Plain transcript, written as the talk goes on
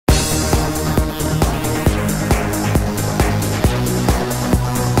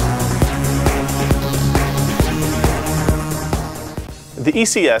The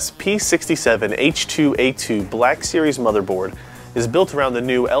ECS P67H2-A2 Black Series motherboard is built around the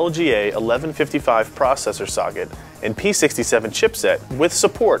new LGA 1155 processor socket and P67 chipset with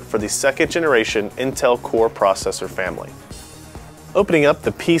support for the second generation Intel Core processor family. Opening up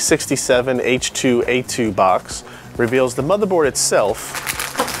the P67H2-A2 box reveals the motherboard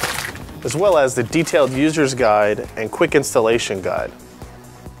itself, as well as the detailed user's guide and quick installation guide.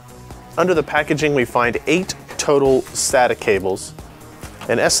 Under the packaging we find 8 total SATA cables,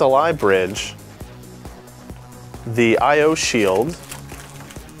 an SLI bridge, the I/O shield,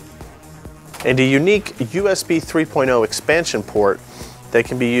 and a unique USB 3.0 expansion port that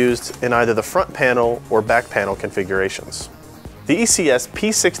can be used in either the front panel or back panel configurations. The ECS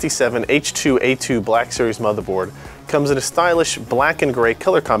P67H2-A2 Black Series motherboard comes in a stylish black and gray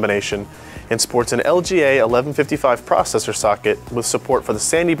color combination and sports an LGA 1155 processor socket with support for the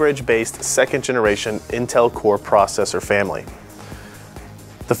Sandy Bridge-based second generation Intel Core processor family.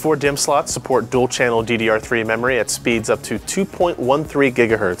 The 4 DIMM slots support dual-channel DDR3 memory at speeds up to 2.13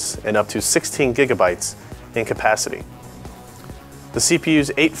 GHz and up to 16 GB in capacity. The CPU's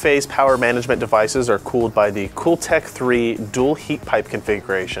 8-phase power management devices are cooled by the Qooltech 3 dual heat pipe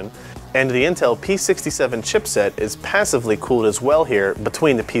configuration, and the Intel P67 chipset is passively cooled as well here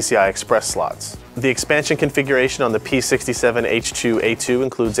between the PCI Express slots. The expansion configuration on the P67H2-A2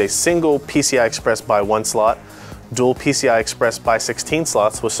 includes a single PCI Express by 1 slot, dual PCI Express by 16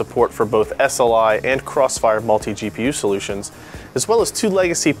 slots with support for both SLI and Crossfire multi-GPU solutions, as well as 2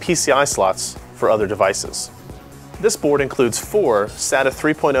 legacy PCI slots for other devices. This board includes 4 SATA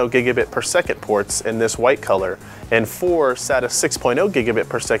 3.0 gigabit per second ports in this white color and 4 SATA 6.0 gigabit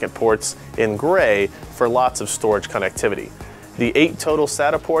per second ports in gray for lots of storage connectivity. The 8 total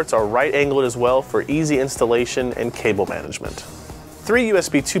SATA ports are right-angled as well for easy installation and cable management. 3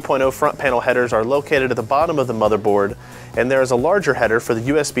 USB 2.0 front panel headers are located at the bottom of the motherboard, and there is a larger header for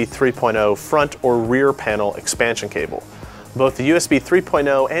the USB 3.0 front or rear panel expansion cable. Both the USB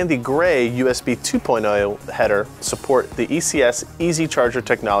 3.0 and the gray USB 2.0 header support the ECS Easy Charger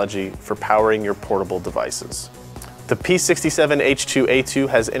technology for powering your portable devices. The P67H2-A2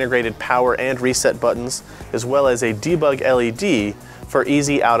 has integrated power and reset buttons, as well as a debug LED for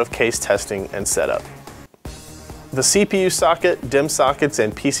easy out-of-case testing and setup. The CPU socket, DIMM sockets,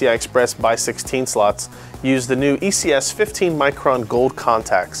 and PCI Express by 16 slots use the new ECS 15 micron gold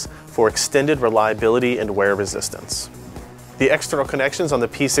contacts for extended reliability and wear resistance. The external connections on the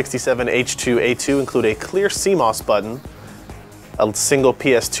P67H2-A2 include a clear CMOS button, a single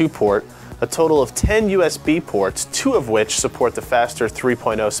PS2 port, a total of 10 USB ports, 2 of which support the faster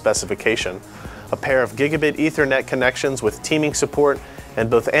 3.0 specification, a pair of gigabit Ethernet connections with teaming support, and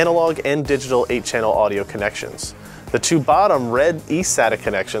both analog and digital 8-channel audio connections. The 2 bottom red eSATA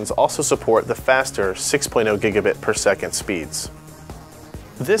connections also support the faster 6.0 gigabit per second speeds.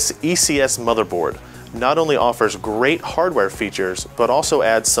 This ECS motherboard not only offers great hardware features, but also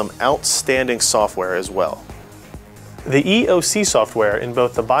adds some outstanding software as well. The EOC software in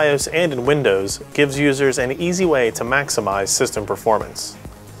both the BIOS and in Windows gives users an easy way to maximize system performance.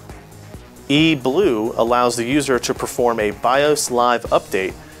 eBlue allows the user to perform a BIOS live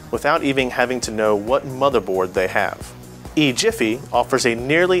update without even having to know what motherboard they have. eJiffy offers a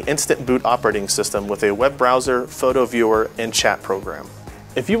nearly instant boot operating system with a web browser, photo viewer, and chat program.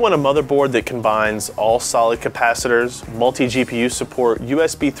 If you want a motherboard that combines all solid capacitors, multi-GPU support,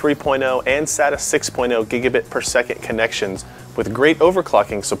 USB 3.0 and SATA 6.0 gigabit per second connections with great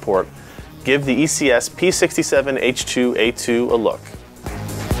overclocking support, give the ECS P67H2-A2 a look.